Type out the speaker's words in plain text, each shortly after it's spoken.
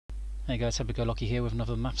Hey guys, Happy-Go-Lucky here with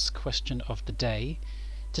another maths question of the day.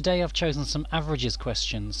 Today I've chosen some averages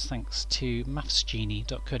questions thanks to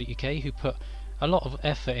mathsgenie.co.uk, who put a lot of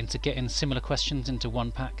effort into getting similar questions into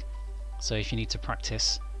one pack. So if you need to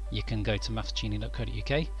practice, you can go to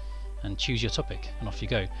mathsgenie.co.uk and choose your topic, and off you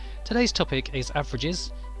go. Today's topic is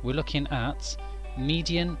averages. We're looking at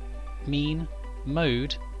median, mean,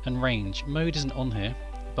 mode and range. Mode isn't on here,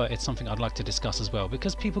 but it's something I'd like to discuss as well,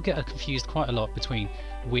 because people get confused quite a lot between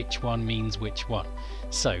which one means which one.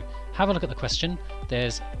 So have a look at the question.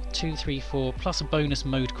 There's 2, 3, 4 plus a bonus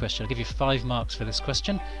mode question. I'll give you 5 marks for this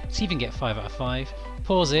question. See if you can get 5 out of 5.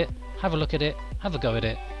 Pause it, have a look at it, have a go at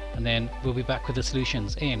it, and then we'll be back with the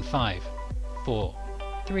solutions in 5, 4,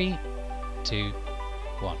 3, 2,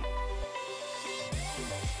 1.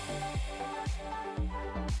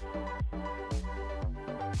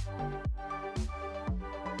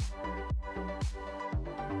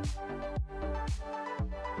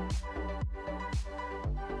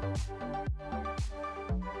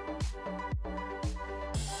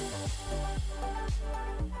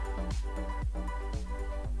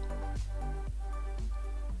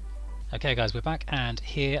 Okay guys, we're back and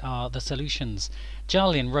here are the solutions.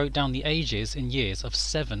 Jarlin wrote down the ages in years of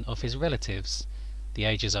 7 of his relatives. The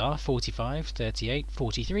ages are 45, 38,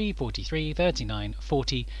 43, 43, 39,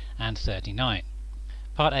 40 and 39.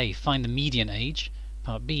 Part A, find the median age.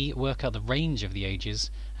 Part B, work out the range of the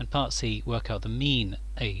ages. And Part C, work out the mean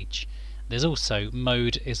age. There's also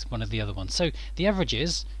mode is one of the other ones. So the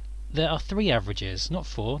averages, there are 3 averages, not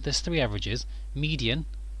 4, there's 3 averages: median,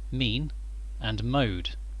 mean and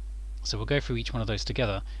mode. So we'll go through each one of those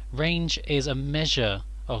together. Range is a measure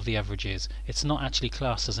of the averages. It's not actually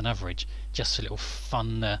classed as an average. Just a little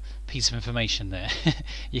fun piece of information there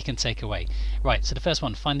you can take away. Right, so the first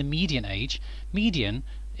one, find the median age. Median,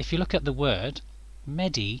 if you look at the word,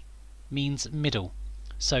 medi means middle.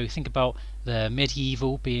 So think about the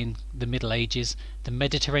medieval being the Middle Ages, the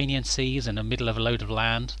Mediterranean Sea is in the middle of a load of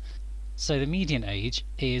land. So the median age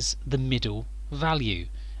is the middle value.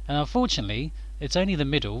 And unfortunately, it's only the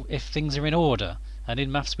middle if things are in order, and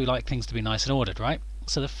in maths we like things to be nice and ordered, right?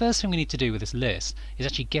 So the first thing we need to do with this list is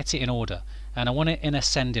actually get it in order, and I want it in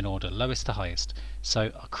ascending order, lowest to highest.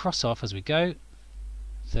 So I'll cross off as we go.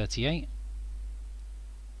 38,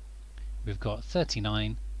 we've got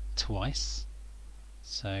 39 twice,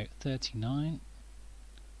 so 39,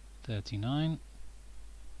 39,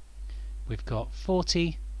 we've got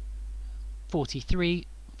 40, 43,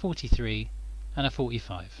 43 and a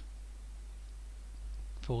 45.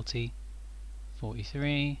 40,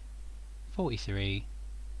 43, 43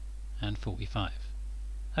 and 45.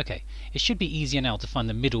 Okay, it should be easier now to find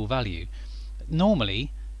the middle value.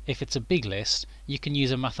 Normally, if it's a big list, you can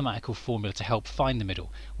use a mathematical formula to help find the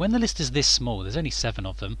middle. When the list is this small, there's only 7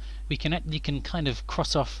 of them, you can kind of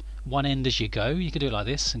cross off one end as you go. You can do it like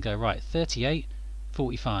this and go, right, 38,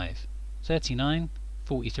 45, 39,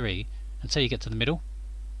 43, until you get to the middle,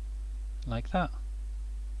 like that.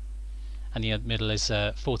 And the middle is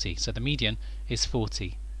 40, so the median is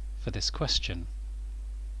 40 for this question.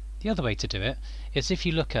 The other way to do it is if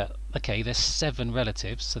you look at, okay, there's 7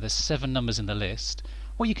 relatives, so there's 7 numbers in the list.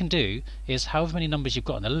 What you can do is however many numbers you've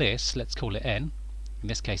got in the list, let's call it n, in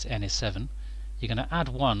this case n is 7, you're going to add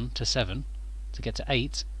 1 to 7 to get to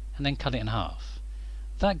 8, and then cut it in half.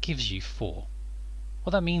 That gives you 4.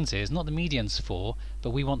 What that means is, not the median's 4,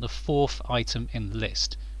 but we want the 4th item in the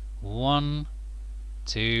list. 1,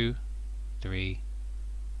 2, 3,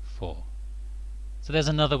 4. So there's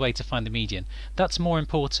another way to find the median. That's more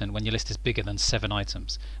important when your list is bigger than 7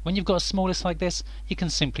 items. When you've got a small list like this, you can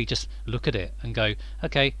simply just look at it and go,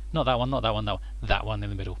 okay, not that one, not that one, no, that one in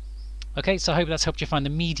the middle. Okay, so I hope that's helped you find the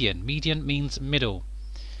median. Median means middle.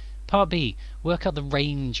 Part B, work out the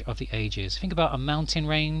range of the ages. Think about a mountain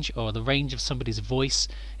range or the range of somebody's voice.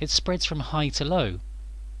 It spreads from high to low,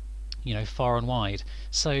 you know, far and wide.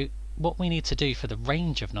 So what we need to do for the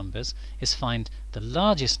range of numbers is find the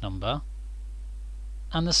largest number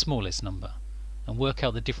and the smallest number and work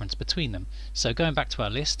out the difference between them. So going back to our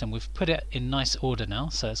list, and we've put it in nice order now,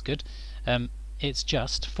 so that's good. It's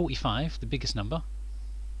just 45, the biggest number,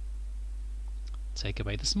 take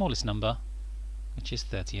away the smallest number, which is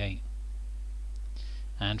 38,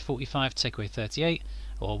 and 45 take away 38,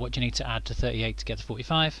 or what do you need to add to 38 to get to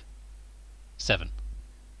 45? 7.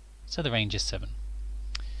 So the range is 7.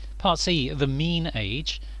 Part C, the mean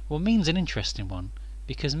age. Well, mean's an interesting one,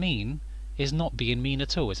 because mean is not being mean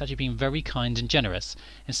at all. It's actually being very kind and generous.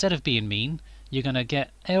 Instead of being mean, you're going to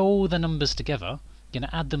get all the numbers together, you're going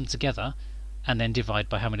to add them together, and then divide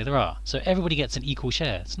by how many there are. So everybody gets an equal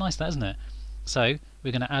share. It's nice that, isn't it? So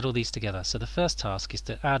we're going to add all these together. So the first task is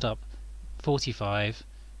to add up 45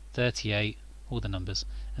 38, all the numbers,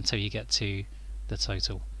 until you get to the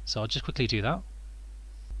total. So I'll just quickly do that.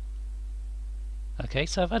 Okay,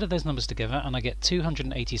 so I've added those numbers together and I get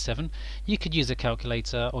 287. You could use a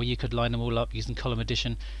calculator, or you could line them all up using column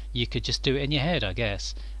addition. You could just do it in your head, I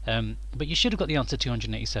guess. But you should have got the answer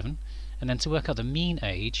 287. And then to work out the mean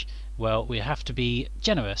age, well, we have to be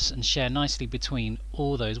generous and share nicely between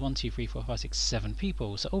all those 1, 2, 3, 4, 5, 6, 7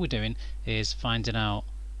 people. So all we're doing is finding out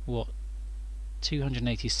what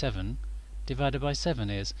 287 divided by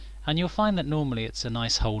 7 is. And you'll find that normally it's a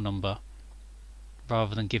nice whole number,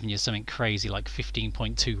 rather than giving you something crazy like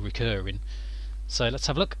 15.2 recurring. So let's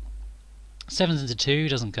have a look. 7 into 2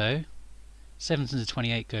 doesn't go. 7 into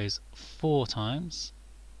 28 goes 4 times.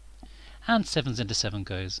 And 7 into 7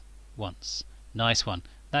 goes once. Nice one.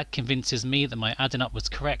 That convinces me that my adding up was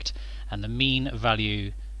correct and the mean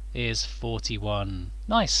value is 41.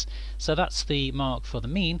 Nice. So that's the mark for the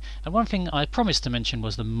mean. And one thing I promised to mention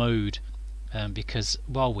was the mode, because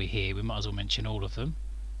while we're here we might as well mention all of them.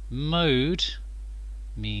 Mode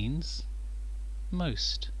means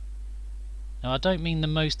most. Now I don't mean the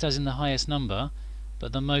most as in the highest number,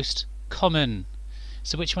 but the most common.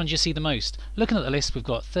 So which one do you see the most? Looking at the list, we've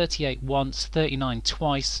got 38 once, 39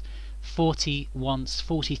 twice, 40 once,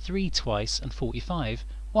 43 twice, and 45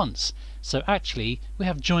 once. So actually we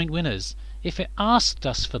have joint winners. If it asked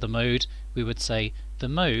us for the mode, we would say the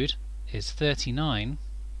mode is 39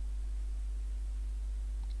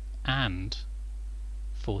 and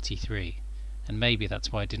 43. And maybe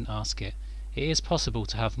that's why I didn't ask it. It is possible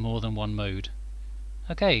to have more than one mode.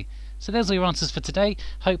 Okay, so there's all your answers for today.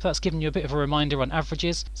 Hope that's given you a bit of a reminder on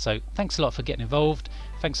averages. So thanks a lot for getting involved.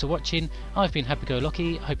 Thanks for watching. I've been Happy Go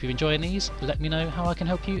Lucky. Hope you're enjoying these. Let me know how I can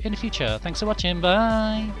help you in the future. Thanks for watching.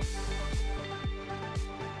 Bye.